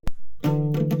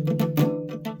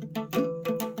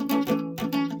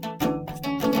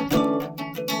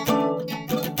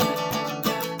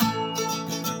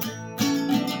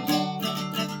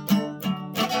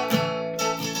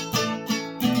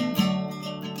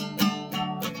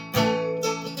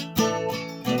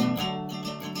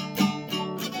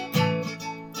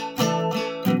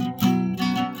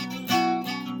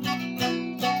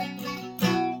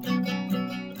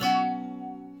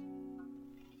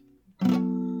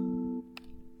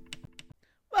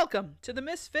Welcome to the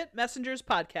Misfit Messengers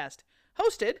podcast,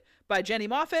 hosted by Jenny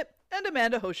Moffat and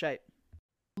Amanda Hoshite.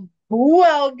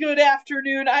 Well, good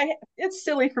afternoon. It's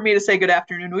silly for me to say good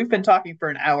afternoon. We've been talking for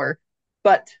an hour,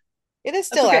 but It is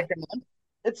that's still okay. afternoon.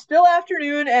 It's still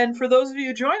afternoon, and for those of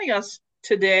you joining us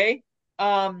today,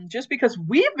 just because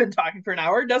we've been talking for an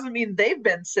hour doesn't mean they've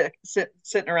been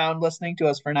sitting around listening to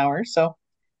us for an hour. So,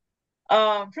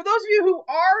 for those of you who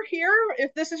are here,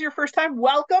 if this is your first time,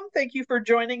 welcome. Thank you for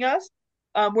joining us.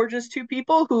 We're just two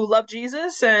people who love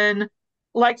Jesus and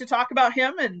like to talk about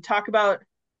him and talk about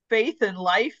faith and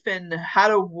life and how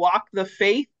to walk the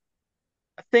faith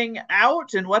thing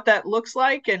out and what that looks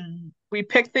like. And we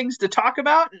pick things to talk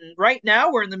about. And right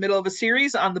now we're in the middle of a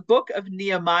series on the book of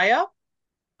Nehemiah.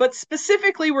 But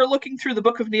specifically, we're looking through the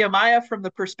book of Nehemiah from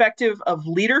the perspective of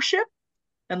leadership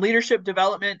and leadership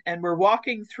development. And we're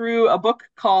walking through a book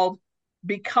called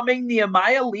Becoming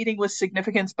Nehemiah, Leading with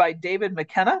Significance by David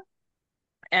McKenna.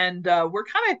 And we're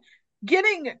kind of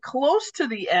getting close to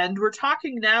the end. We're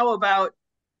talking now about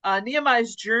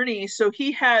Nehemiah's journey. So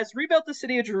he has rebuilt the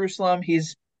city of Jerusalem.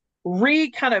 He's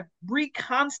kind of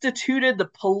reconstituted the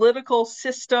political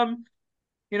system,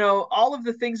 all of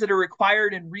the things that are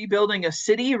required in rebuilding a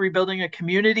city, rebuilding a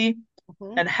community,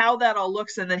 and how that all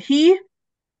looks. And then he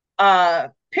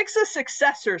picks a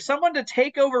successor, someone to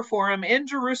take over for him in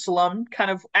Jerusalem, kind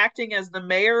of acting as the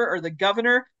mayor or the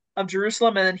governor of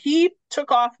Jerusalem. And then he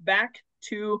took off back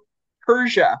to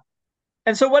Persia.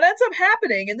 And so what ends up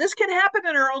happening, and this can happen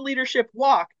in our own leadership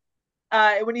walk,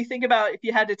 when you think about if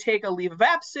you had to take a leave of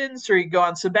absence or you go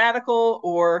on sabbatical,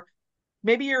 or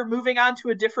maybe you're moving on to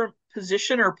a different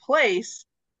position or place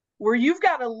where you've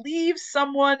got to leave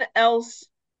someone else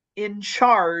in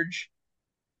charge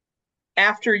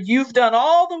after you've done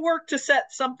all the work to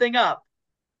set something up,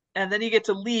 and then you get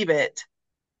to leave it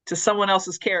to someone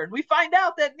else's care. And we find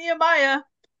out that Nehemiah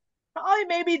probably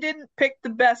maybe didn't pick the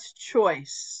best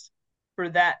choice for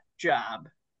that job.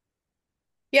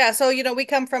 Yeah, so we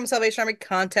come from Salvation Army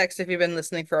context if you've been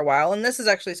listening for a while, and this is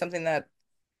actually something that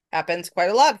happens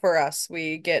quite a lot for us.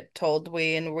 We get told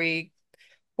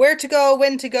where to go,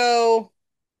 when to go,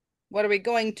 what are we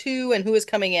going to, and who is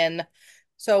coming in.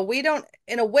 So we don't,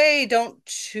 in a way, don't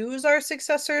choose our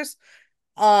successors,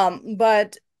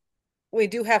 but we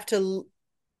do have to,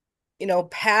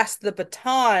 pass the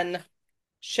baton,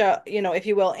 if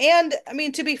you will. And I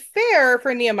mean, to be fair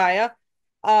for Nehemiah,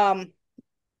 I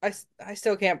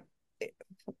still can't.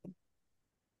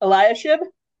 Eliashib?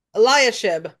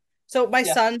 Eliashib. So my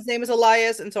Yeah. son's name is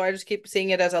Elias, and so I just keep seeing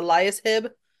it as Eliashib,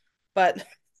 but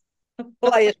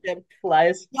Eliashib.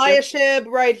 Eliashib,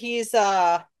 right? He's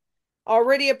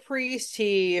already a priest.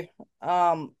 He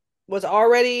was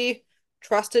already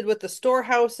trusted with the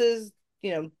storehouses,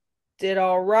 did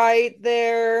all right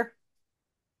there.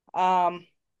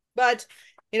 But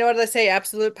what do they say?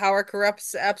 Absolute power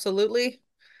corrupts absolutely.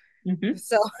 Mm-hmm.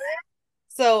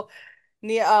 So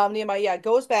Nehemiah, yeah,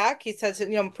 goes back. He says,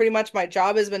 pretty much my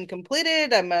job has been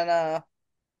completed. I'm gonna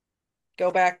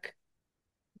go back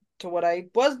to what I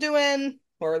was doing,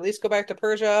 or at least go back to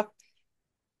Persia.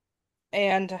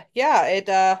 And yeah, it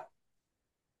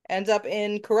ends up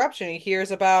in corruption. He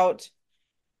hears about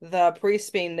the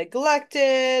priests being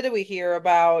neglected. We hear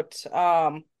about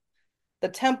the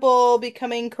temple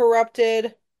becoming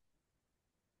corrupted.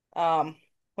 What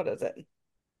is it?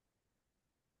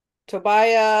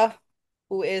 Tobiah,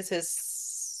 who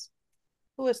is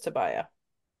Tobiah?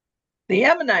 The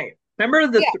Ammonite. Remember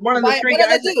one of the Tobiah, three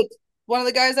guys? one of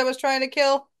the guys I was trying to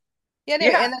kill. Yeah,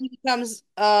 anyway, Yeah. and then he becomes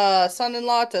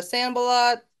son-in-law to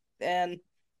Sanballat, and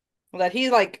that he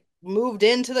like moved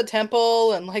into the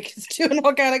temple and like is doing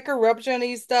all kind of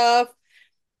corruption-y stuff.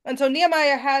 And so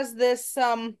Nehemiah has this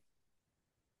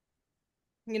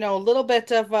little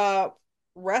bit of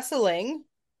wrestling,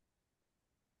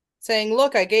 saying,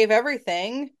 look, I gave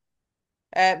everything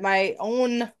at my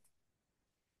own,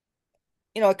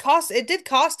 it did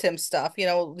cost him stuff,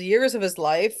 the years of his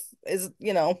life is,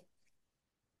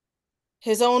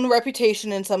 his own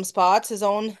reputation in some spots, his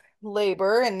own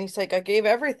labor, and he's like, I gave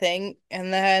everything.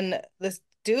 And then this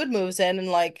dude moves in and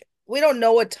like we don't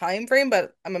know a time frame,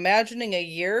 but I'm imagining a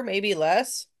year, maybe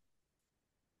less.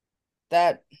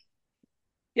 That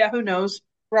Yeah, who knows?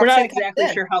 We're not corruption comes exactly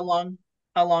in. sure how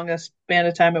long a span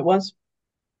of time it was.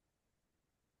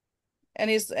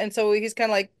 And so he's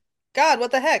kind of like, God,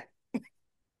 what the heck?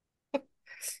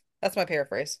 That's my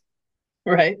paraphrase.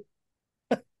 Right.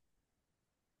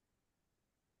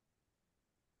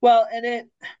 Well, and it's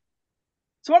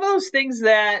one of those things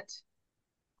that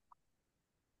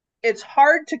it's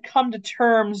hard to come to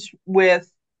terms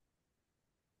with,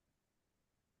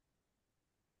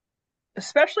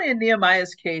 especially in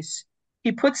Nehemiah's case.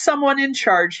 he puts someone in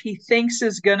charge he thinks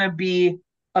is going to be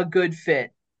a good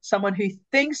fit, someone who he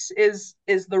thinks is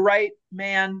the right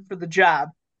man for the job,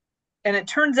 and it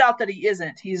turns out that he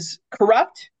isn't. He's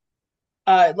corrupt.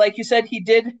 Like you said, he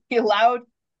allowed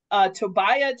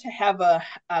Tobiah to have a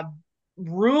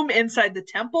room inside the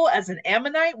temple as an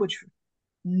Ammonite, which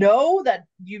no, that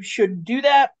you shouldn't do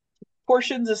that.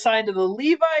 Portions assigned to the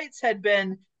Levites had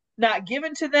been not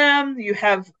given to them. You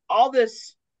have all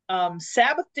this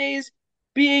Sabbath days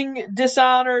being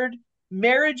dishonored,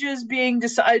 marriages being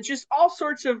decided, just all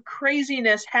sorts of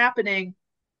craziness happening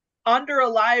under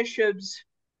Eliashib's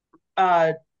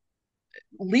uh,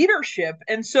 leadership.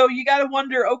 And so you got to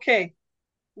wonder, okay,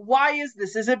 why is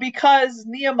this? Is it because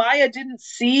Nehemiah didn't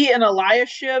see in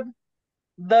Eliashib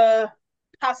the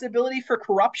possibility for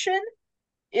corruption?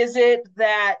 Is it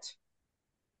that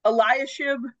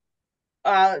Eliashib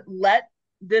let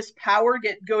this power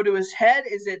go to his head?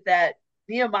 Is it that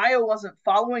Nehemiah wasn't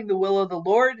following the will of the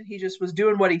Lord? He just was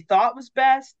doing what he thought was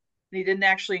best, and he didn't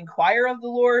actually inquire of the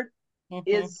Lord? Mm-hmm.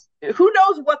 Is who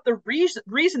knows what the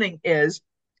reasoning is?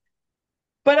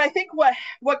 But I think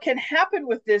what can happen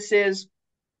with this is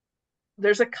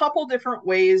there's a couple different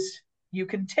ways you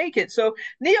can take it. So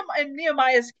in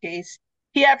Nehemiah's case,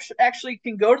 he actually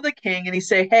can go to the king and he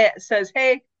says,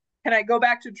 "Hey, can I go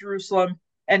back to Jerusalem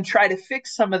and try to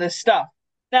fix some of this stuff?"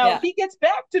 Now Yeah. he gets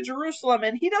back to Jerusalem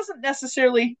and he doesn't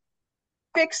necessarily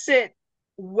fix it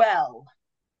well.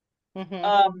 Mm-hmm.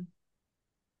 Um,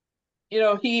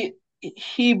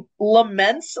 he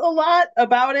laments a lot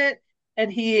about it,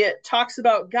 and he talks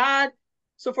about God.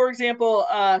 So, for example,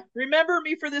 remember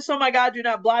me for this, oh my God, do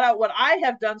not blot out what I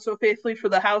have done so faithfully for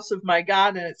the house of my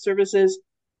God and its services.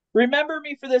 Remember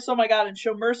me for this, oh my God, and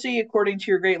show mercy according to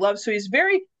your great love. So he's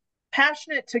very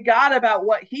passionate to God about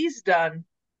what he's done,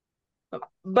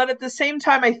 but at the same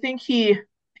time, I think he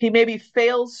maybe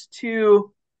fails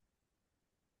to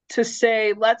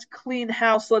say, let's clean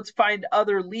house, let's find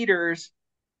other leaders.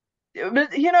 But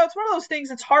it's one of those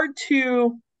things. It's hard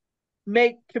to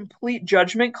make complete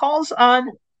judgment calls on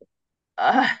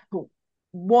uh,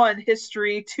 one,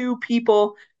 history, two,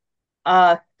 people,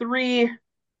 three,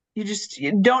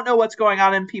 you don't know what's going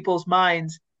on in people's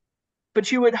minds.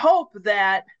 But you would hope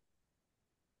that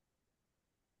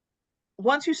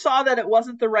once you saw that it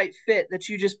wasn't the right fit, that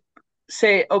you just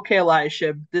say, okay,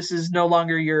 Eliashib, this is no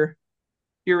longer your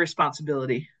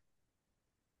responsibility,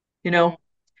 you Mm-hmm. know.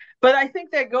 But I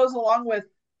think that goes along with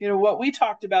what we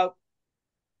talked about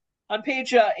on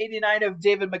page 89 of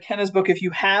David McKenna's book. If you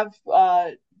have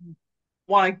want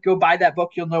to go buy that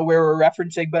book, you'll know where we're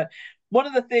referencing. But one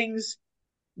of the things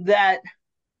that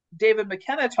David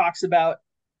McKenna talks about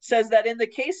says that in the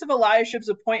case of Eliashib's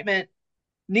appointment,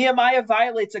 Nehemiah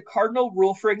violates a cardinal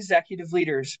rule for executive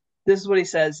leaders. This is what he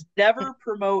says: never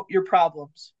promote your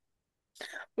problems.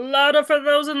 Louder for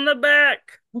those in the back.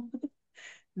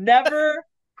 Never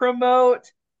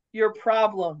promote your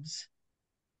problems.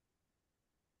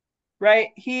 Right?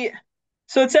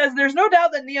 So it says there's no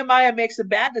doubt that Nehemiah makes a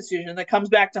bad decision that comes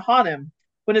back to haunt him.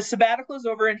 When his sabbatical is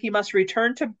over and he must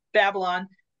return to Babylon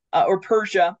or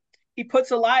Persia, he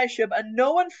puts Eliashib, a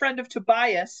known friend of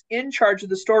Tobias, in charge of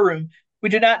the storeroom. We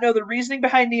do not know the reasoning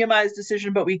behind Nehemiah's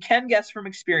decision, but we can guess from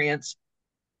experience.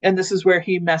 And this is where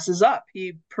he messes up.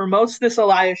 He promotes this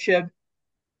Eliashib.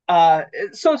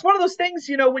 So it's one of those things,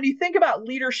 when you think about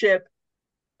leadership,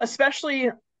 especially,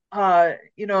 in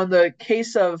the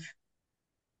case of,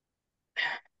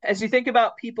 as you think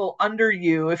about people under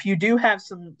you, if you do have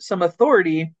some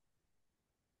authority,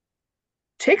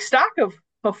 take stock of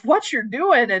what you're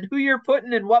doing and who you're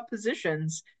putting in what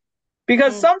positions.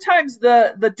 Because Mm. sometimes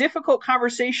the difficult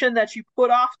conversation that you put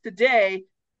off today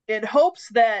in hopes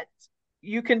that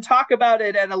you can talk about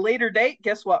it at a later date,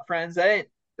 guess what, friends?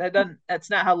 That's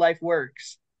not how life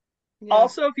works. Yeah.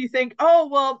 Also, if you think, oh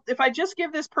well, if I just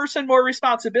give this person more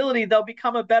responsibility, they'll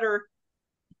become a better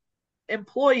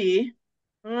employee.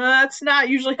 That's not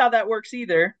usually how that works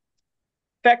either.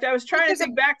 In fact, I was Like trying to there's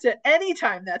think back to any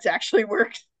time that's actually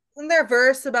worked. isn't there a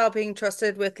verse about being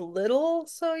trusted with little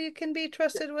so you can be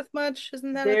trusted with much?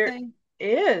 Isn't that a There thing?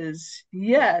 is,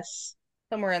 Yeah, yes.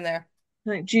 somewhere in there. I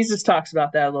think Jesus talks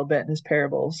about that a little bit in his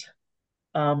parables.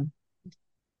 Um,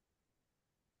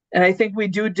 and I think we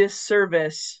do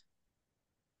disservice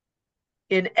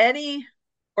in any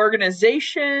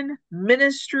organization,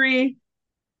 ministry,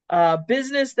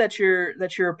 business that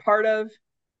you're a part of.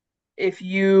 If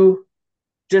you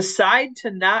decide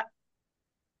to not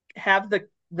have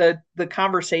the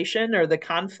conversation or the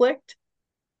conflict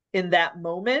in that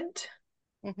moment,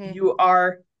 Hmm. you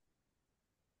are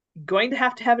going to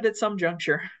have it at some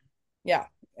juncture. Yeah,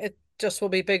 it just will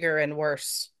be bigger and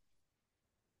worse.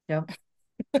 Yeah.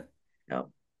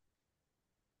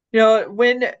 No.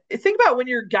 When think about when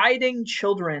you're guiding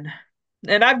children,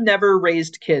 and I've never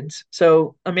raised kids,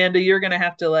 so Amanda, you're gonna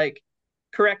have to like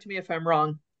correct me if I'm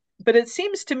wrong. But it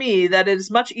seems to me that it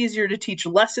is much easier to teach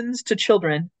lessons to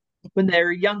children when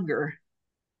they're younger.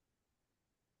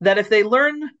 That if they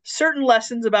learn certain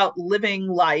lessons about living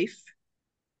life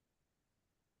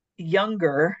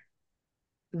younger,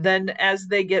 then as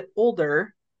they get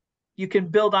older, you can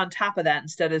build on top of that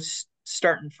instead of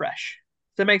starting fresh.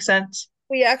 Does that make sense?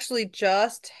 We actually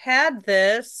just had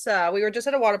this. We were just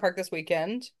at a water park this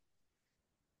weekend,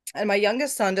 and my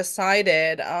youngest son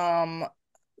decided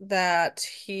that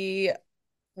he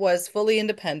was fully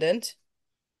independent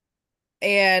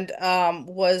and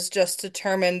was just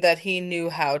determined that he knew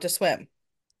how to swim.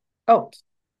 Oh,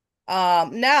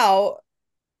 Now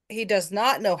he does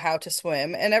not know how to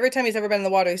swim, and every time he's ever been in the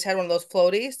water, he's had one of those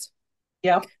floaties.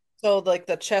 yeah. So like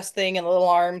the chest thing and the little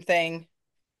arm thing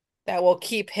that will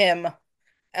keep him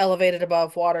elevated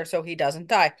above water so he doesn't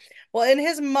die. Well, in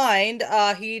his mind,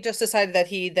 he just decided that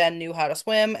he then knew how to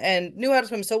swim and knew how to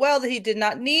swim so well that he did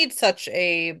not need such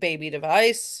a baby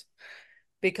device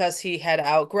because he had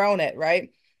outgrown it,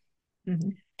 right? Mm-hmm.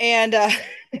 And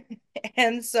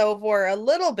and so for a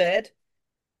little bit,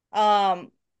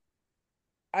 um,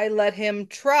 I let him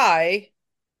try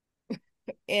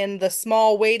in the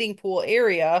small wading pool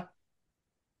area,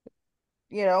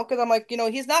 because I'm like,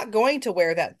 he's not going to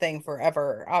wear that thing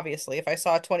forever. Obviously, if I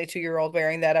saw a 22-year-old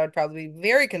wearing that, I would probably be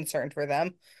very concerned for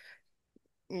them,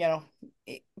 you know.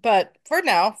 But for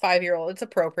now, 5-year-old, it's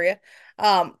appropriate.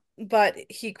 But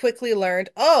he quickly learned,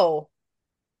 oh,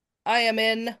 I am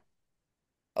in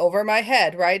over my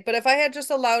head, right? But if I had just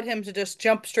allowed him to just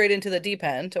jump straight into the deep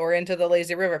end or into the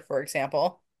lazy river, for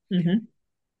example, Mm-hmm.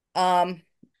 um,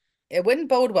 it wouldn't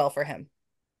bode well for him.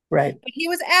 Right. But he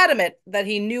was adamant that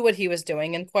he knew what he was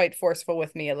doing and quite forceful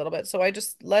with me a little bit. So I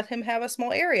just let him have a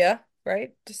small area,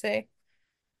 right? To say,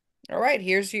 all right,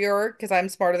 because I'm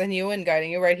smarter than you and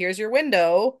guiding you, right? Here's your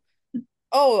window.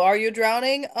 Oh, are you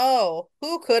drowning? Oh,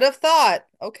 who could have thought?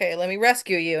 Okay, let me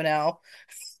rescue you now.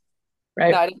 No,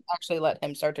 Right. I didn't actually let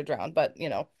him start to drown, but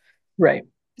Right.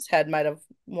 his head might have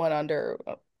went under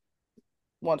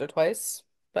once or twice,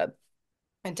 but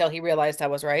until he realized I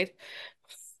was right.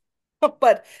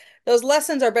 But those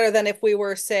lessons are better than if we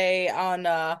were, say, on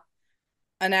an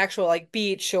actual like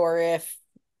beach, or if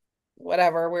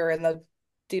whatever we're in the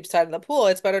deep side of the pool.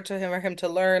 It's better to him for him to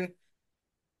learn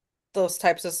those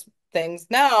types of things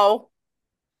now,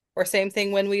 or same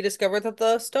thing when we discovered that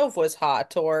the stove was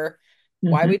hot, or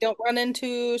why Mm-hmm. we don't run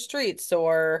into streets,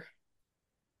 or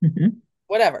Mm-hmm.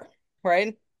 whatever,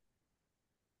 right?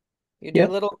 You do Yep.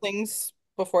 little things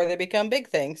before they become big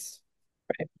things.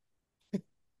 Right.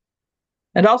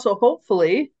 And also,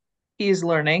 hopefully, he's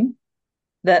learning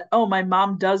that, oh, my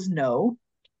mom does know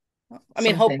I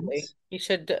mean, some hopefully things. you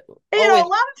should And, a always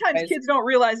lot of times realize kids don't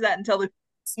realize that until they get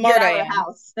smart out I of the am.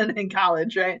 house and in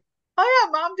college, right? Oh,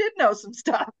 yeah, mom did know some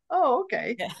stuff. Oh,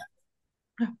 okay. Yeah.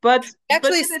 But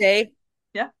Actually then it's, say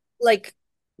yeah, like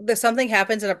there's something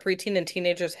happens in a preteen and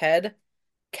teenager's head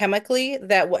chemically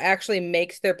that will actually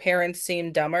makes their parents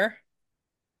seem dumber.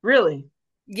 really.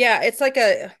 Yeah, it's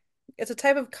a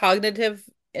type of cognitive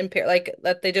impair, like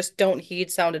that they just don't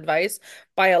heed sound advice.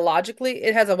 Biologically,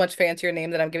 it has a much fancier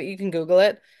name that I'm giving. You can Google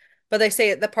it. But they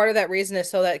say that part of that reason is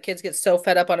so that kids get so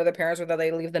fed up under their parents or that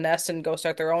they leave the nest and go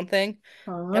start their own thing.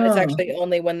 And it's Oh, actually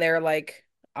only when they're like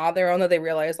on their own that they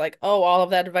realize like, oh, all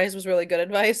of that advice was really good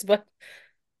advice. But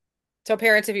so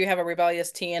parents, if you have a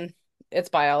rebellious teen, it's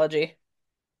biology.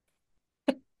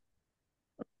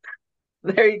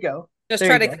 there you go. Just There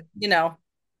try you to, go.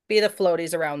 be the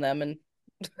floaties around them and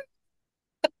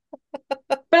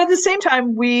But at the same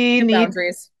time, give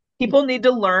boundaries. people need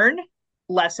to learn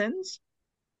lessons.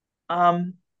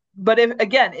 Um, but if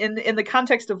again, in the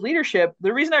context of leadership,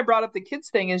 the reason I brought up the kids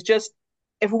thing is just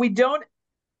if we don't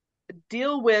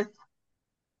deal with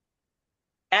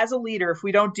as a leader, if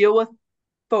we don't deal with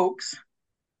folks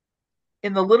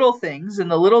in the little things, in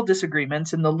the little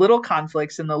disagreements, in the little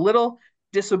conflicts, in the little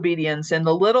disobedience, in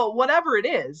the little whatever it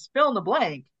is, fill in the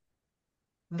blank,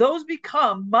 those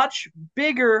become much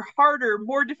bigger, harder,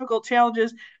 more difficult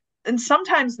challenges. And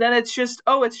sometimes then it's just,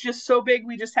 oh, it's just so big,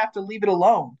 we just have to leave it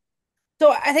alone.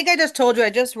 So I think I just told you I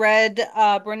just read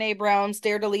Brene Brown's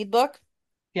Dare to Lead book,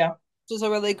 Yeah. which is a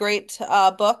really great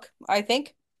book, I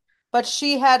think. But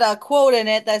she had a quote in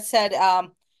it that said,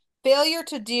 failure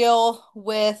to deal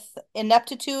with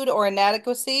ineptitude or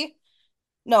inadequacy.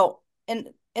 No,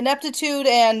 ineptitude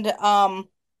and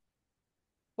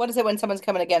what is it when someone's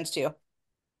coming against you?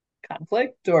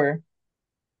 Conflict or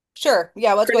Sure.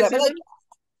 Yeah, let's go there. But like criticism.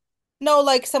 No,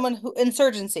 like someone who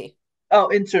insurgency. Oh,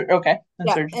 insert. Okay, Yeah,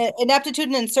 insurgency. ineptitude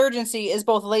and insurgency is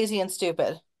both lazy and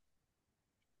stupid.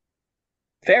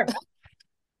 Fair.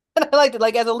 And I liked it,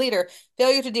 like as a leader,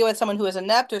 failure to deal with someone who is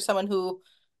inept or someone who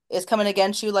is coming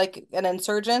against you like an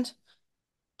insurgent,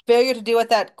 failure to deal with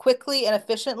that quickly and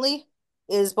efficiently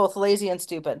is both lazy and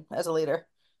stupid as a leader.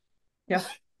 Yeah.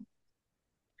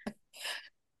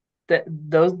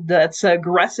 That's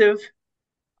aggressive,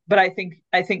 but I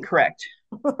think correct,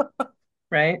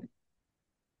 right?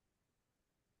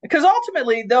 Because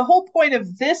ultimately, the whole point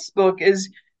of this book is,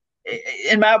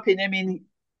 in my opinion, I mean,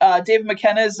 David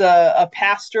McKenna is a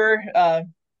pastor,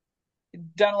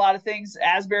 done a lot of things.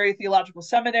 Asbury Theological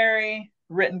Seminary,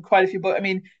 written quite a few books. I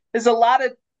mean, there's a lot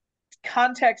of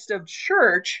context of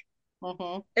church.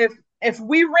 Hmm. If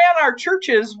we ran our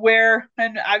churches where,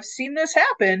 and I've seen this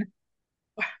happen,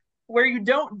 where you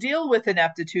don't deal with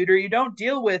ineptitude or you don't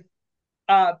deal with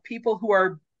people who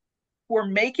are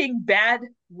making bad,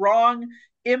 wrong,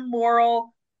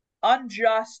 immoral,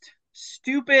 unjust,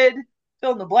 stupid,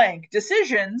 fill in the blank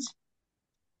decisions,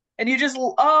 and you just,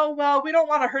 oh well, we don't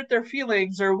want to hurt their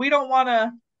feelings, or we don't want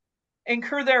to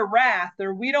incur their wrath,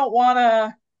 or we don't want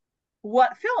to,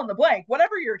 what, fill in the blank,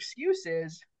 whatever your excuse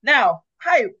is. Now,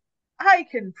 I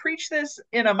can preach this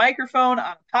in a microphone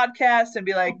on a podcast and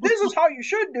be like, this is how you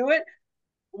should do it.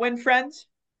 When, friends,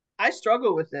 I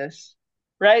struggle with this,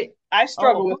 right? I Oh,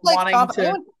 struggle who with likes wanting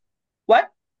conflict? to, what?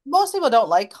 Most people don't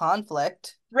like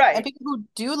conflict. And Right. people who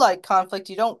do like conflict,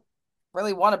 you don't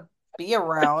really want to be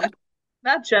around.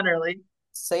 Not generally.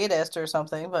 Sadist or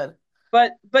something, but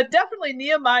But definitely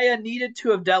Nehemiah needed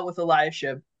to have dealt with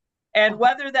Eliashib. And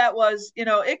whether that was,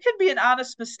 it could be an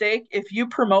honest mistake if you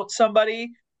promote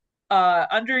somebody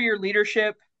under your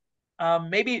leadership,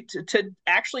 maybe to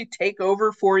actually take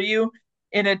over for you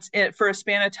for a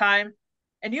span of time,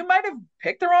 and you might have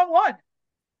picked the wrong one.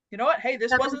 You know what? Hey,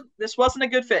 this wasn't a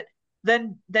good fit.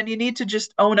 Then you need to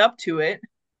just own up to it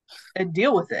and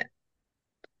deal with it.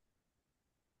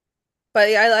 but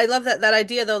yeah, I love that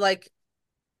idea though, like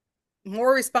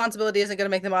more responsibility isn't going to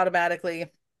make them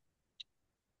automatically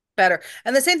better.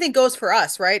 And the same thing goes for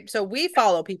us, right? So we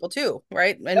follow people too,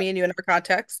 right? And Yep. me and you in our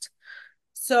context. Yep.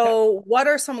 So what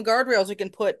are some guardrails we can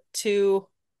put to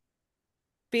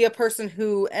be a person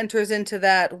who enters into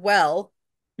that well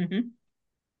Mm-hmm.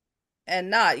 and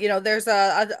not? There's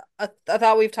a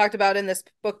thought we've talked about in this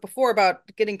book before about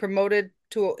getting promoted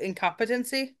to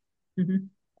incompetency, Mm-hmm.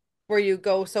 where you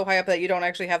go so high up that you don't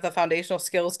actually have the foundational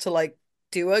skills to like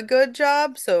do a good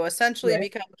job. So essentially Right.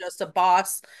 become just a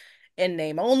boss in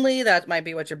name only. That might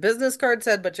be what your business card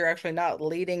said, but you're actually not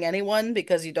leading anyone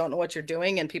because you don't know what you're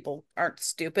doing and people aren't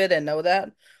stupid and know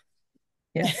that.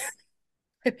 Yeah.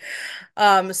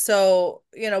 So,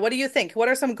 what do you think? What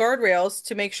are some guardrails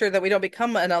to make sure that we don't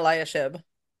become an Eliashib?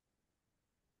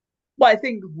 Well, I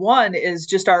think one is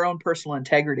just our own personal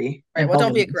integrity Right. and Well,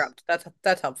 don't be holiness. corrupt.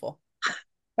 That's helpful.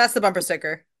 That's the bumper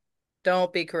sticker.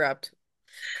 Don't be corrupt.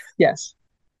 Yes.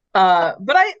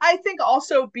 But I think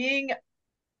also being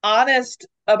honest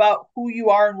about who you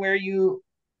are and where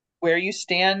you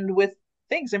stand with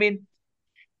things. I mean,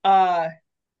 uh,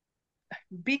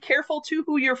 be careful too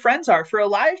who your friends are. For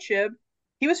Eliashib,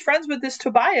 he was friends with this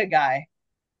Tobiah guy,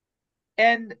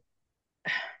 and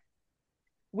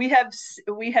we had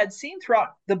seen throughout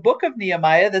the book of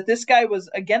Nehemiah that this guy was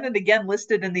again and again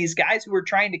listed in these guys who were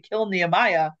trying to kill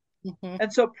Nehemiah. Hmm.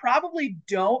 And so probably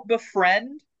don't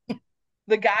befriend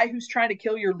the guy who's trying to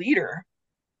kill your leader.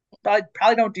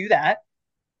 Probably don't do that.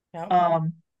 Yeah.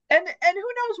 And who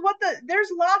knows what there's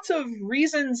lots of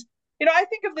reasons. I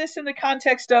think of this in the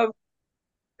context of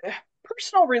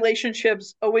personal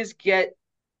relationships always get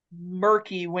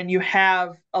murky when you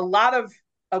have a lot of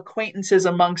acquaintances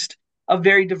amongst a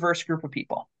very diverse group of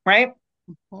people, right?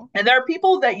 Mhm. And there are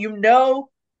people that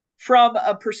from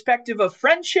a perspective of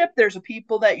friendship. There's a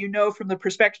people that from the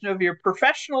perspective of your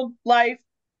professional life,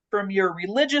 from your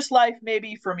religious life,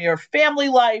 maybe from your family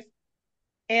life.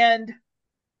 And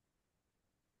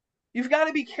you've got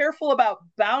to be careful about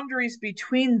boundaries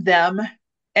between them.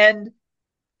 And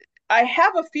I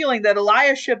have a feeling that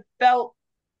Eliashib felt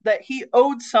that he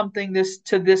owed something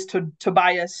to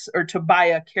Tobias or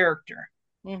Tobiah character.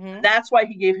 Hmm. That's why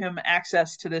he gave him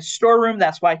access to this storeroom.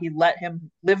 That's why he let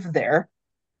him live there.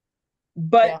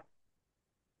 But Yeah.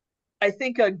 I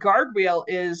think a guardrail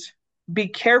is be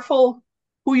careful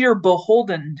who you're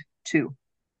beholden to,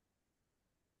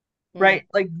 Mm. right?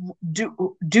 Like,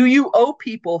 do you owe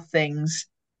people things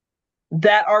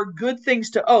that are good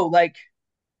things to owe? Like,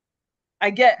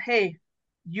 I get, hey,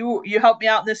 you helped me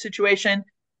out in this situation,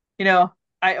 you know,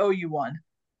 I owe you one.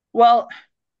 Well,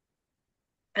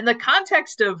 in the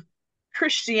context of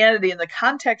Christianity in the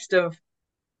context of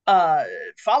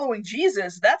following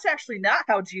Jesus, that's actually not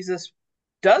how Jesus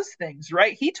does things,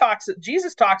 right?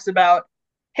 Jesus talks about,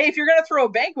 hey, if you're going to throw a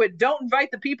banquet, don't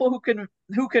invite the people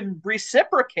who can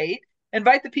reciprocate.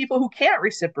 Invite the people who can't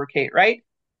reciprocate, right?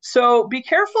 So be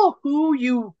careful who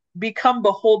you become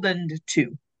beholden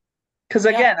to. Because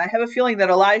Yeah, again, I have a feeling that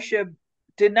Elisha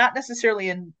did not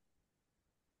necessarily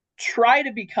try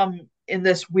to become in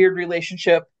this weird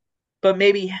relationship, but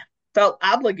maybe felt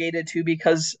obligated to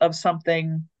because of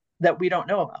something that we don't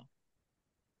know about.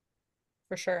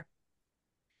 for sure.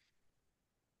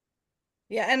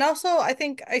 Yeah, and also I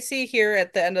think I see here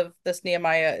at the end of this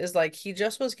Nehemiah is like he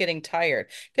just was getting tired.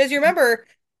 Because you remember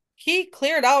he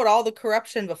cleared out all the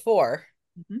corruption before,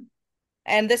 Mm-hmm.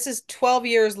 and this is 12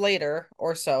 years later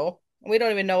or so. We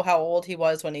don't even know how old he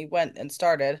was when he went and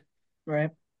started.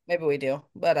 Right. Maybe we do,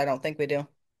 but I don't think we do.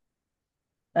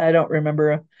 I don't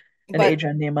remember an But age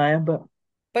on Nehemiah,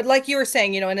 but like you were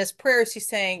saying, in his prayers, he's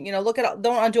saying, look at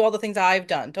don't undo all the things I've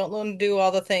done. Don't undo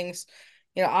all the things,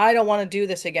 I don't want to do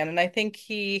this again. And I think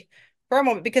for a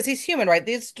moment, because he's human, right?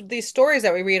 These stories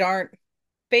that we read aren't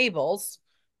fables.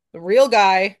 The real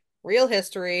guy, real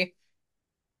history,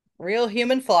 real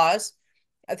human flaws.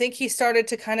 I think he started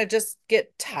to kind of just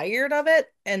get tired of it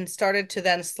and started to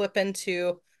then slip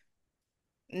into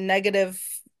negative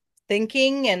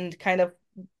thinking and kind of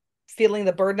feeling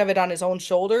the burden of it on his own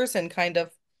shoulders and kind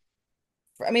of,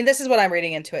 I mean, this is what I'm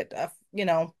reading into it,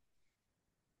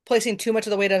 placing too much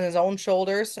of the weight on his own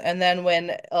shoulders. And then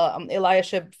when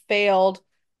Eliashib failed,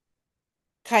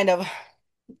 kind of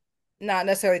not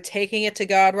necessarily taking it to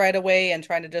God right away and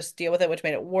trying to just deal with it, which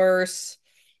made it worse.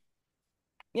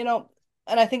 You know,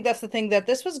 and I think that's the thing that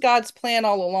this was God's plan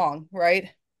all along, right?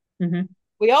 mm-hmm.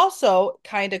 We also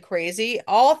kind of crazy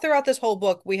all throughout this whole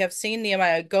book, we have seen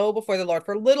Nehemiah go before the Lord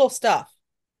for little stuff,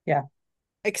 Yeah.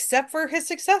 except for his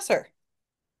successor.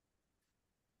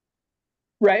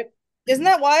 Right. Isn't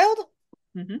that wild?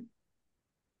 Mm-hmm.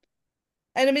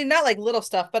 And I mean, not like little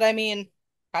stuff, but I mean,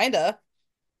 kinda.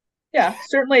 Yeah,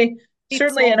 certainly, Deep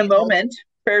certainly small in a details. moment,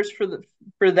 prayers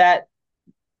for that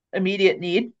immediate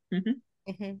need.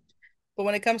 Mm-hmm. Hmm. But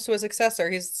when it comes to a successor,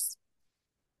 he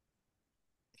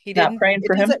Not didn't. praying It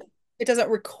for him. doesn't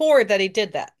record that he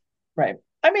did that. Right.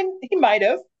 I mean, he might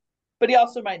have, but he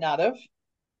also might not have.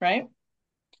 Right.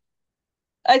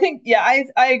 I think, yeah,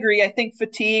 I agree. I think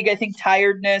fatigue, I think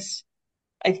tiredness,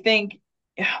 I think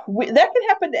that could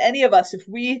happen to any of us if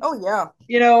we, Oh yeah.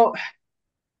 you know,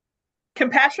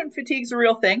 compassion fatigue's a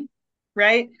real thing,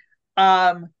 right?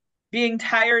 Um, Being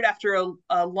tired after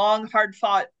a long, hard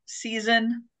fought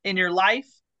season in your life,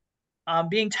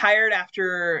 being tired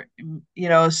after,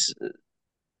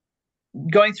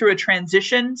 going through a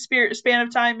transition span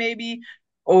of time, maybe,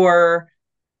 or,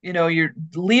 your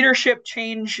leadership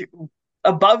change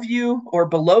above you or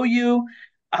below you.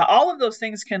 All of those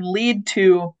things can lead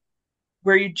to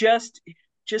where you just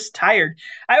tired.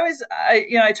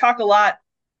 I talk a lot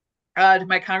to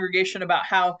my congregation about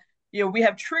how we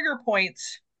have trigger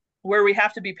points where we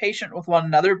have to be patient with one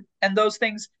another, and those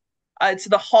things, it's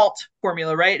the HALT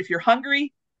formula, right? If you're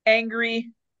hungry, angry,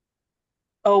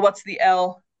 oh, what's the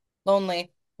L?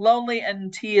 Lonely. Lonely,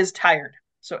 and T is tired.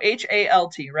 So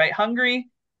HALT, right? Hungry,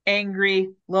 angry,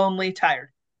 lonely, tired.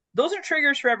 Those are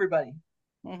triggers for everybody.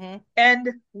 Hmm. And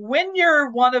when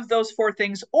you're one of those four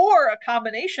things or a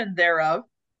combination thereof,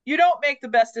 you don't make the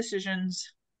best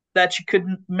decisions that you could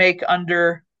make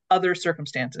under other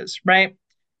circumstances, right?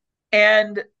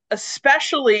 And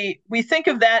especially we think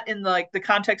of that in like the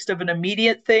context of an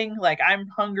immediate thing, like I'm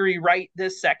hungry right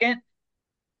this second.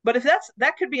 But if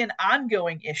that could be an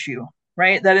ongoing issue,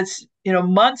 right? That it's,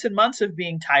 months and months of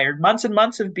being tired, months and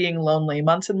months of being lonely,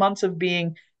 months and months of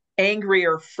being angry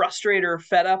or frustrated or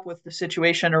fed up with the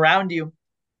situation around you,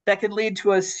 that can lead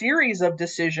to a series of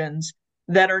decisions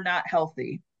that are not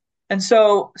healthy. And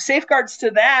so safeguards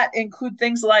to that include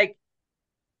things like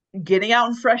getting out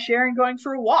in fresh air and going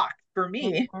for a walk. For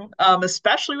me, Hmm.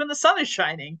 especially when the sun is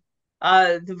shining,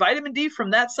 the vitamin D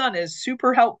from that sun is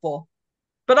super helpful.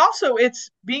 But also, it's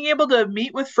being able to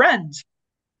meet with friends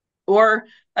or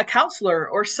a counselor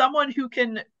or someone who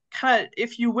can kind of,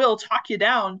 if you will, talk you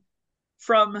down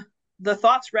from the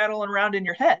thoughts rattling around in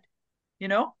your head. You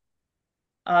know,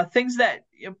 things that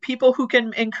people who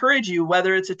can encourage you,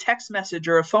 whether it's a text message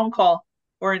or a phone call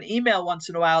or an email once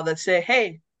in a while that say,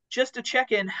 "Hey, just to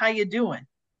check in, how you doing?"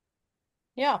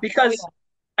 Yeah. Oh Because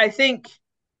yeah. I think,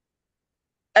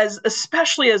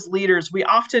 especially as leaders, we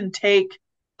often take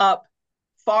up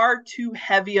far too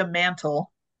heavy a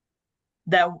mantle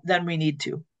than we need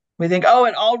to. We think, oh,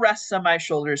 it all rests on my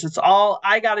shoulders. It's all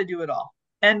I got to do it all,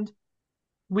 and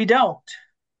we don't.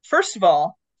 first of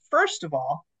all,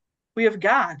 we have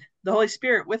God, the Holy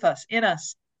Spirit with us, in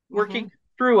us, Mm-hmm. working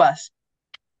through us.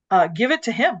 Give it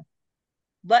to Him.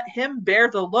 Let Him bear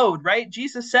the load, right?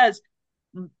 Jesus says,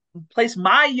 place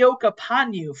my yoke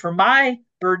upon you, for my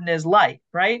burden is light,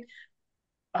 right?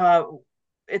 Uh,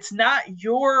 it's not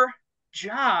your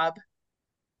job.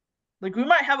 Like, we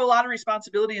might have a lot of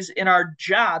responsibilities in our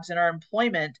jobs, in our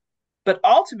employment, but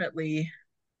ultimately,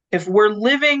 if we're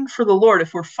living for the Lord,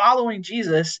 if we're following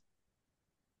Jesus,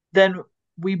 then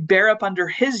we bear up under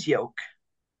His yoke,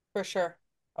 For sure.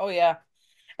 Oh yeah.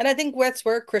 And I think that's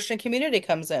where Christian community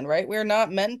comes in, right? We're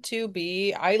not meant to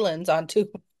be islands unto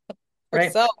right?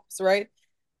 ourselves, right?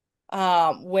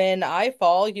 When I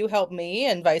fall, you help me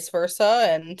and vice versa,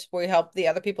 and we help the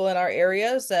other people in our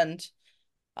areas. And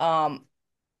um,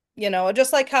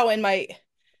 just like how in my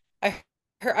I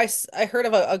I heard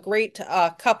of a great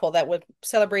couple that was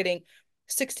celebrating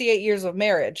 68 years of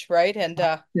marriage, right? And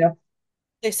Yeah,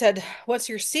 they said, "What's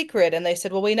your secret?" And they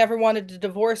said, "Well, we never wanted to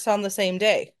divorce on the same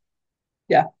day."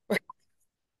 yeah,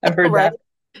 I've heard Right?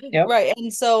 that. Yep. Right.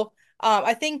 And so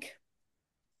I think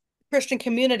Christian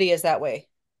community is that way.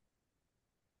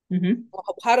 Hmm.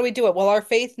 How do we do it? Well, our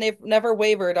faith never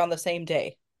wavered on the same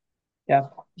day. Yeah.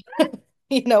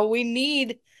 We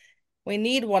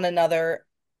need one another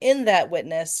in that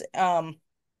witness,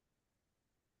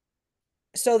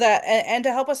 so that and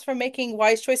to help us from making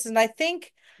wise choices. And I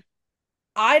think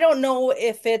I don't know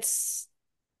if it's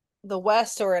the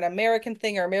West or an American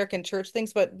thing or American church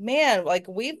things, but man, like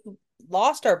we've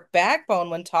lost our backbone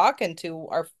when talking to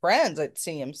our friends, it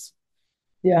seems.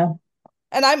 Yeah.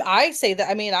 And I say that,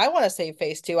 I mean, I want to save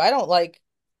face too. I'm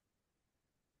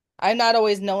not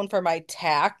always known for my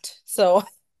tact, so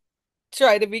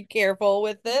try to be careful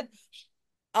with it.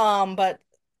 But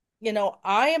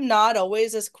I am not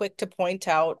always as quick to point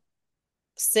out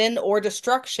sin or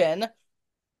destruction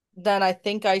than I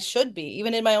think I should be,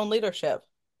 even in my own leadership.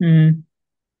 Hmm.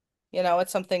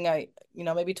 It's something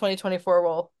maybe 2024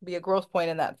 will be a growth point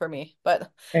in that for me.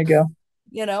 But, There you go.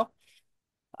 you know,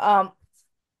 um,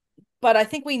 but I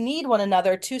think we need one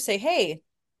another to say, hey,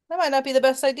 that might not be the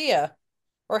best idea.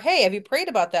 Or, hey, have you prayed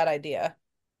about that idea?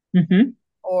 Hmm.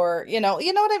 Or, what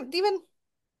I even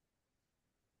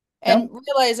and No.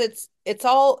 realize it's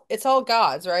all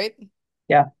God's, right?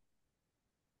 Yeah,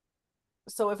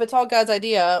 So if it's all God's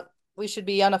idea, we should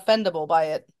be unoffendable by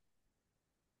it.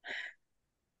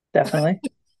 definitely.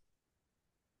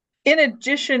 In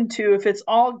addition to, if it's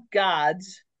all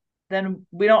God's, then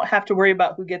we don't have to worry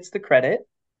about who gets the credit.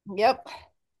 Yep.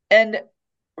 And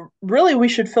really, we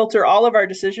should filter all of our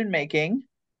decision making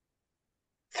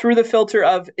through the filter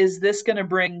of, is this going to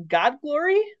bring God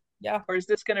glory, Yeah, or is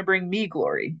this going to bring me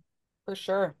glory? for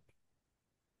sure.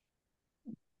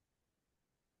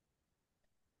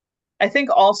 I think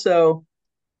also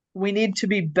we need to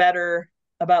be better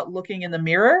about looking in the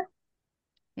mirror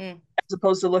Mm. as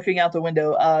opposed to looking out the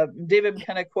window. David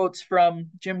kind of quotes from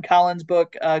Jim Collins'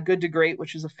 book, Good to Great,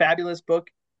 which is a fabulous book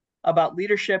about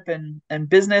leadership and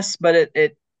business, but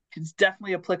it's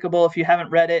definitely applicable if you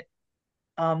haven't read it.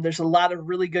 There's a lot of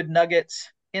really good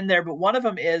nuggets in there, but one of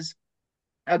them is,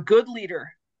 a good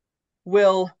leader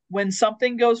will, when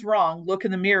something goes wrong, look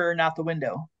in the mirror, not the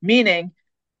window. Meaning,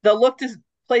 they'll look to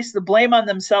place the blame on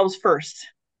themselves first.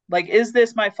 Like, is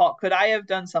this my fault? Could I have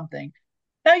done something?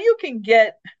 Now, you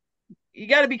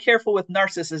got to be careful with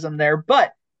narcissism there,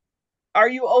 but are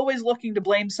you always looking to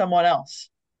blame someone else?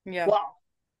 Yeah. Well,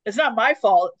 it's not my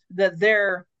fault that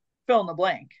they're fill in the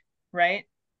blank, right?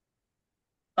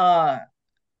 Uh,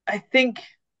 I think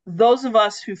those of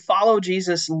us who follow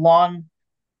Jesus long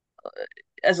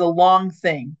as a long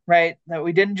thing, right? That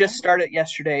we didn't just start it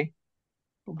yesterday,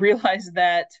 realize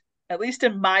that, at least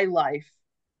in my life,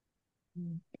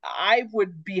 I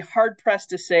would be hard pressed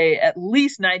to say at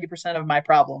least 90% of my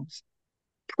problems,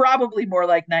 probably more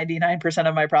like 99%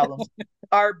 of my problems,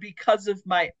 are because of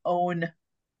my own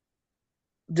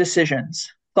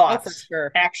decisions, Oh, for thoughts,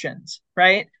 sure. actions,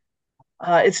 right?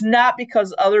 It's not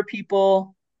because other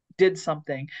people did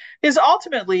something. Is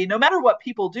ultimately, no matter what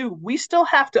people do, we still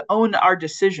have to own our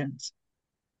decisions,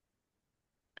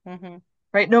 Hmm.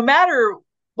 right? No matter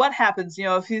what happens,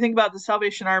 if you think about the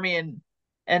Salvation Army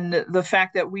and the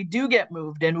fact that we do get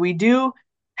moved and we do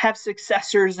have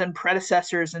successors and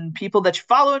predecessors and people that you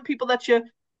follow and people that you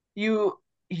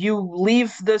you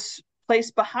leave this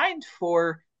place behind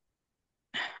for.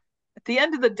 At the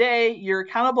end of the day, you're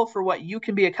accountable for what you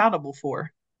can be accountable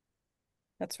for,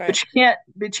 That's but right.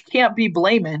 you can't be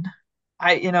blaming.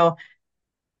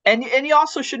 And you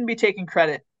also shouldn't be taking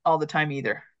credit all the time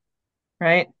either,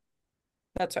 right?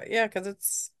 That's right. Yeah, because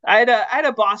it's I had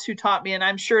a boss who taught me, and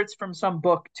I'm sure it's from some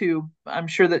book too. I'm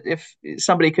sure that if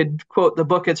somebody could quote the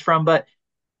book it's from, but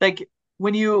like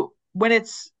when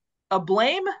it's a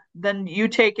blame, then you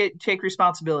take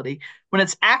responsibility. When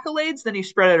it's accolades, then you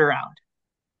spread it around,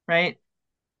 right?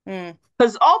 mm,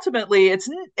 Because ultimately, it's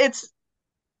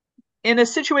in a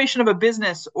situation of a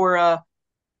business or a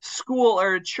school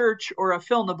or a church or a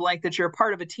fill in the blank that you're a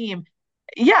part of a team.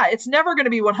 Yeah, it's never going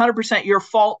to be 100% your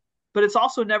fault, but it's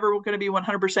also never going to be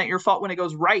 100% your fault when it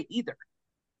goes right either,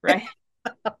 right?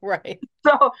 right.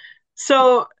 So,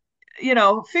 so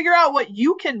figure out what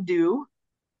you can do.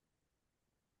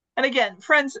 And again,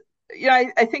 friends,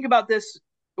 I think about this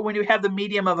when you have the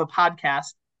medium of a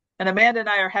podcast, and Amanda and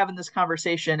I are having this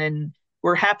conversation, and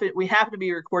we happen to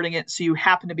be recording it, so you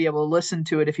happen to be able to listen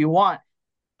to it if you want.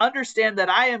 Understand that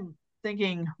I am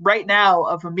thinking right now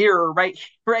of a mirror right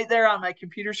there on my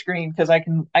computer screen because I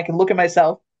can look at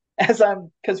myself as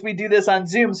I'm because we do this on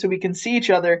Zoom so we can see each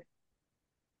other.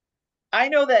 I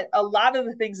know that a lot of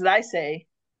the things that I say,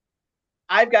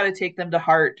 I've got to take them to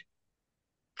heart,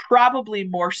 probably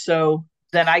more so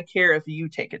than I care if you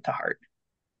take it to heart.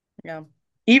 Yeah.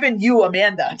 Even you,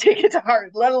 Amanda, take it to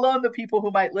heart, let alone the people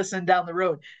who might listen down the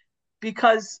road,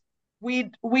 because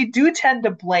we do tend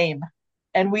to blame,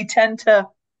 and we tend to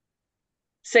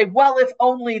say, well, if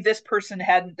only this person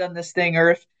hadn't done this thing,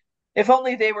 or if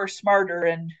only they were smarter,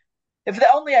 and if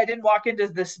only I didn't walk into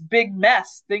this big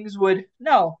mess, things would.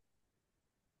 No,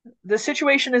 the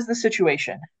situation is the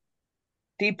situation.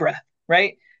 Deep breath,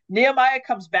 right? Nehemiah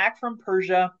comes back from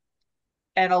Persia,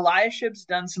 and Eliashib's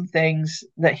done some things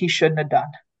that he shouldn't have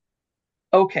done.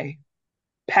 Okay,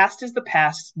 past is the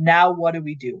past. Now, what do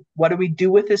we do? What do we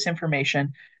do with this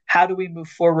information? How do we move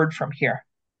forward from here?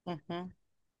 Hmm.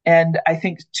 And I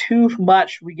think too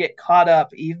much we get caught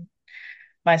up, even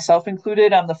myself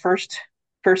included, on the first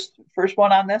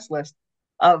one on this list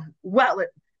of, well, it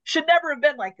should never have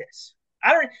been like this.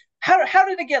 I don't how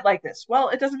did it get like this? Well,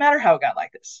 it doesn't matter how it got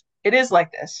like this. It is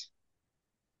like this.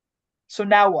 So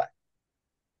now what?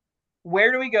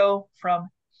 Where do we go from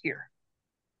here?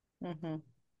 Hmm.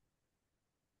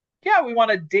 Yeah, we want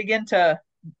to dig into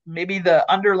maybe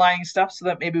the underlying stuff so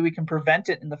that maybe we can prevent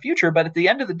it in the future. But at the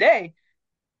end of the day,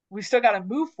 we still got to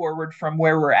move forward from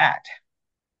where we're at,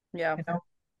 Yeah. you know?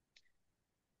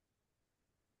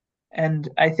 And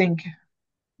I think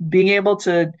being able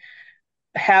to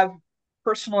have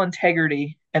personal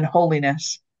integrity and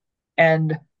holiness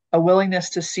and a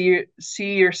willingness to see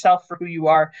yourself for who you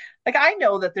are. Like I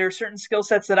know that there are certain skill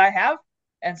sets that I have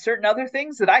and certain other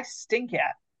things that I stink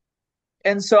at.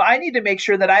 And so I need to make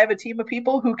sure that I have a team of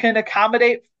people who can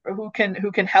accommodate, who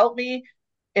can help me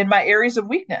in my areas of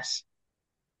weakness.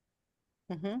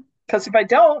 Hmm. Because if I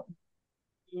don't,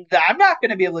 I'm not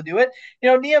going to be able to do it.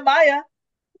 Nehemiah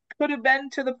could have been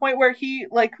to the point where he,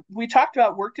 like we talked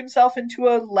about, worked himself into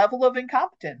a level of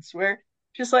incompetence where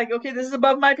just like, okay, this is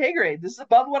above my pay grade. This is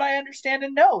above what I understand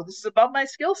and know. This is above my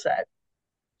skill set.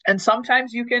 And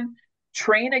sometimes you can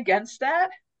train against that,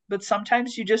 but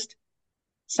sometimes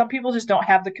some people just don't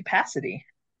have the capacity.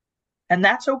 And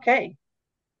that's okay.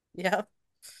 Yeah.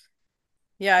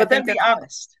 Yeah, I But then think be that's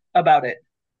honest about it.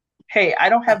 Hey, I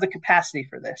don't yeah. have the capacity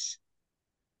for this.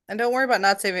 And don't worry about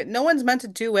not saving it. No one's meant to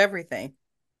do everything,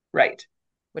 Right.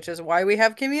 which is why we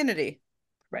have community.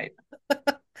 Right.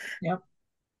 Yep.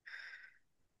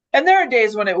 And there are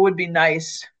days when it would be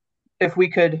nice if we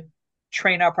could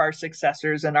train up our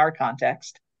successors in our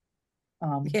context,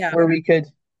 Yeah. where we could,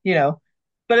 you know,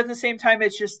 but at the same time,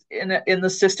 it's just in the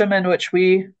system in which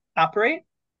we operate.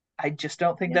 I just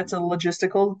don't think Yeah. that's a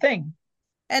logistical thing.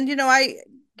 And I,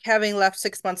 having left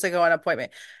 6 months ago on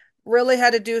appointment, really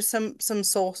had to do some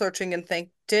soul searching and think,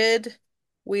 did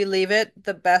we leave it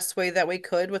the best way that we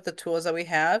could with the tools that we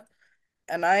have?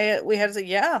 And we had to say,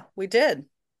 yeah, we did.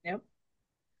 Yep.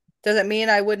 Does it mean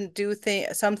I wouldn't do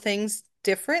some things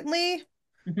differently?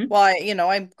 Hmm. Well,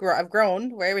 I've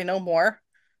grown where we know more.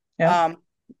 Yeah. Um,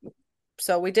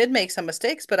 so we did make some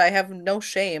mistakes, but I have no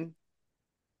shame,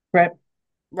 Right.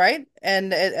 right?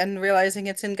 And realizing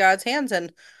it's in God's hands,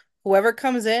 and whoever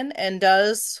comes in and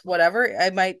does whatever, I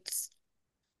might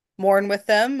mourn with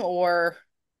them or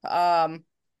um,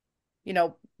 you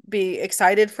know, be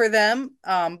excited for them.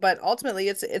 But ultimately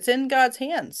it's in God's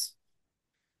hands,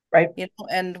 Right.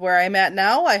 and where I'm at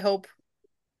now, I hope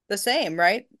the same,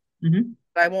 right? Hmm.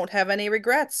 I won't have any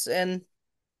regrets in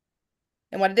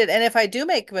what I did. And if I do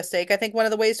make a mistake, I think one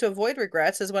of the ways to avoid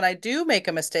regrets is when I do make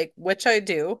a mistake, which I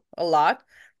do a lot,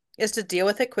 is to deal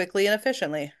with it quickly and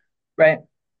efficiently. Right.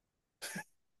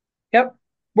 Yep.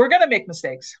 We're gonna make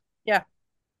mistakes. Yeah.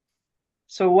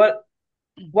 So what?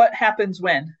 what happens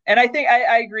when? And I think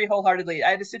I agree wholeheartedly.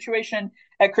 I had a situation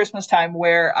at Christmas time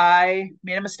where I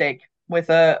made a mistake with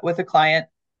a client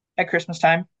at Christmas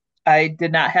time. I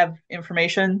did not have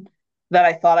information that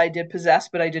I thought I did possess,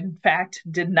 but I did in fact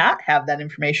did not have that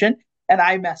information, and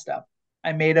I messed up.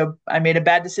 I made a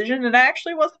bad decision, and I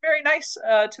actually wasn't very nice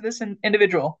to this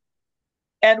individual.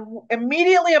 And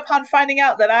immediately upon finding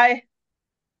out that I,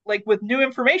 like with new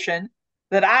information,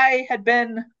 that I had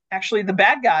been actually the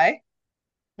bad guy,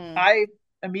 Hmm. I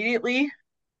immediately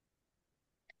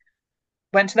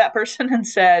went to that person and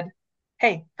said,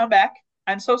 "Hey, come back.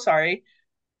 I'm so sorry.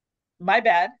 My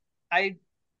bad. I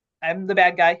I'm the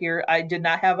bad guy here. I did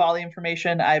not have all the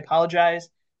information. I apologize.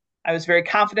 I was very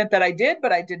confident that I did,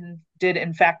 but I did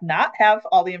in fact not have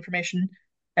all the information.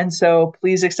 And so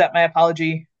please accept my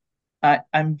apology.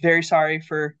 I'm very sorry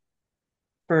for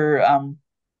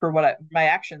my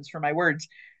actions, for my words."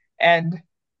 And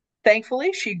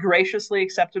thankfully, she graciously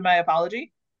accepted my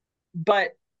apology,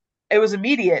 but it was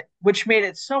immediate, which made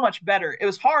it so much better. It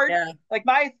was hard. Yeah. Like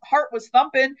my heart was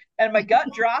thumping and my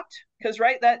gut dropped because,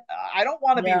 right, that I don't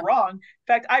want to be Yeah. wrong. In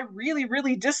fact, I really,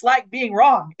 really dislike being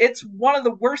wrong. It's one of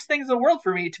the worst things in the world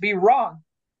for me to be wrong,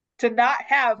 to not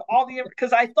have all the,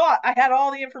 because I thought I had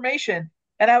all the information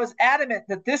and I was adamant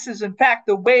that this is, in fact,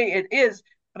 the way it is,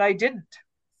 but I didn't.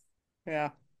 Yeah.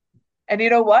 And you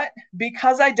know what?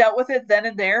 Because I dealt with it then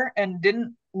and there and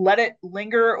didn't let it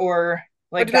linger or,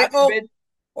 Or like, to be like, God oh, forbid,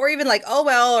 or even like, oh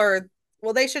well, or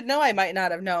well, they should know I might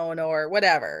not have known, or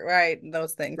whatever, right?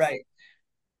 Those things. right.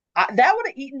 That would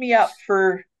have eaten me up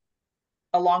for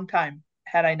a long time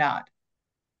had I not.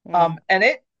 Mm, And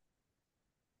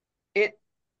it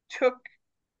took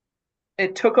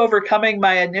it took overcoming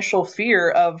my initial fear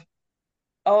of,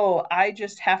 oh, I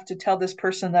just have to tell this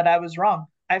person that I was wrong.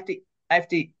 I have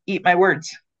to eat my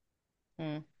words.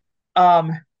 mm,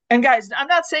 Um, and guys, I'm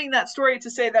not saying that story to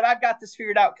say that I've got this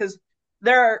figured out, because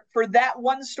there are, for that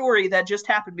one story that just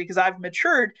happened, because I've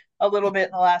matured a little bit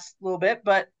in the last little bit,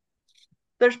 but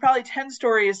there's probably 10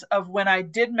 stories of when I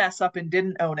did mess up and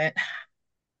didn't own it.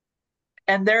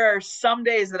 And there are some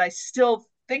days that I still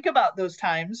think about those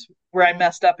times where I mm,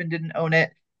 messed up and didn't own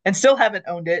it, and still haven't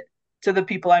owned it to the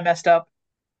people I messed up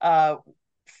uh,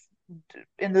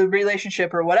 in the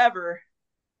relationship or whatever.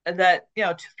 That,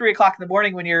 3 o'clock in the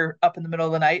morning when you're up in the middle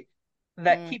of the night,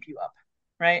 that mm. keep you up,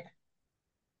 right?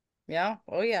 Yeah.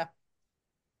 Oh yeah.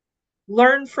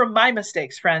 Learn from my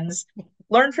mistakes, friends.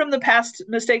 Learn from the past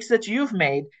mistakes that you've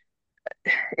made.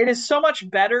 It is so much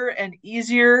better and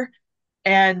easier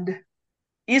in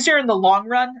the long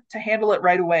run to handle it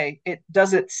right away.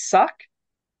 Does it suck?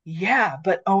 Yeah,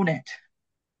 but own it.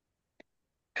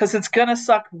 Because it's going to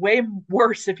suck way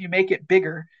worse if you make it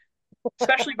bigger,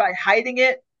 especially by hiding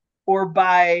it or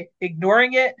by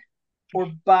ignoring it or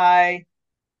by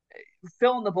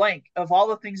fill in the blank of all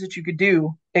the things that you could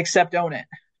do except own it.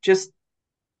 Just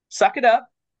suck it up,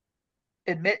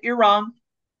 admit you're wrong,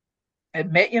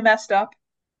 admit you messed up,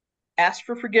 ask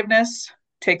for forgiveness,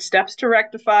 take steps to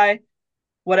rectify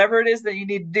whatever it is that you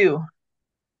need to do.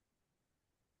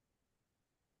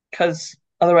 Because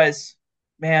otherwise,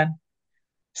 man,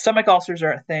 stomach ulcers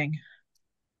are a thing.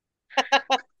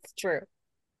 It's true.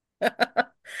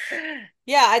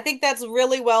 Yeah, I think that's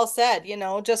really well said.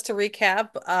 Just to recap,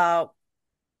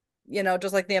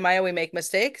 just like Nehemiah, we make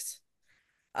mistakes.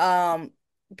 Um,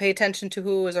 Pay attention to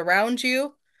who is around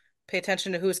you. Pay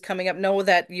attention to who's coming up. Know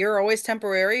that you're always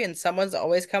temporary and someone's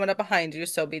always coming up behind you.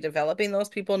 So be developing those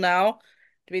people now,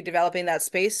 to be developing that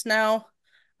space now.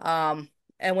 Um,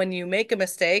 and when you make a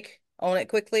mistake, own it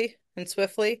quickly and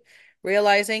swiftly,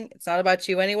 realizing it's not about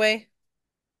you anyway.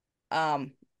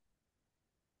 Um,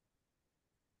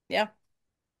 yeah.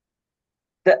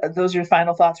 Those are your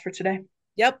final thoughts for today.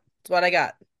 Yep, that's what I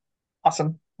got.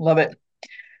 Awesome. Love it.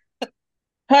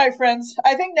 All right, friends.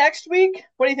 I think next week,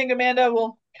 what do you think, Amanda?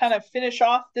 We'll kind of finish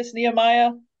off this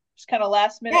Nehemiah, just kind of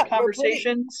last Yeah, minute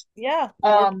conversations. we're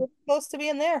Um, pretty close to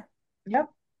being there. yep.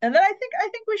 And then I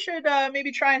think we should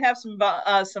maybe try and have some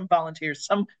volunteers,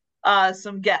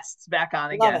 some guests back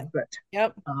on Love it. again. But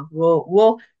Yep.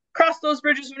 we'll cross those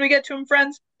bridges when we get to them,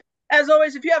 friends. As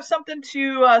always, if you have something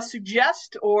to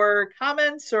suggest or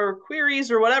comments or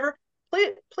queries or whatever,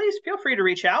 please feel free to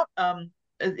reach out.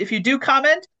 If you do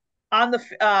comment on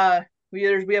we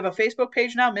have a Facebook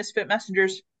page now, Misfit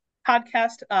Messengers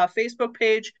podcast Facebook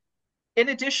page. In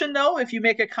addition, though, if you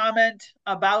make a comment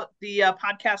about the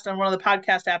podcast on one of the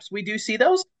podcast apps, we do see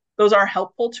those. Those are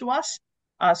helpful to us.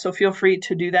 So feel free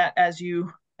to do that as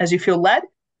you feel led.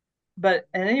 But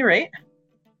at any rate,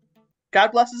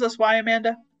 God blesses us. Why,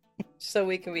 Amanda? So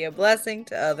we can be a blessing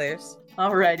to others.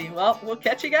 Alrighty. Well, we'll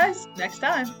catch you guys next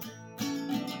time.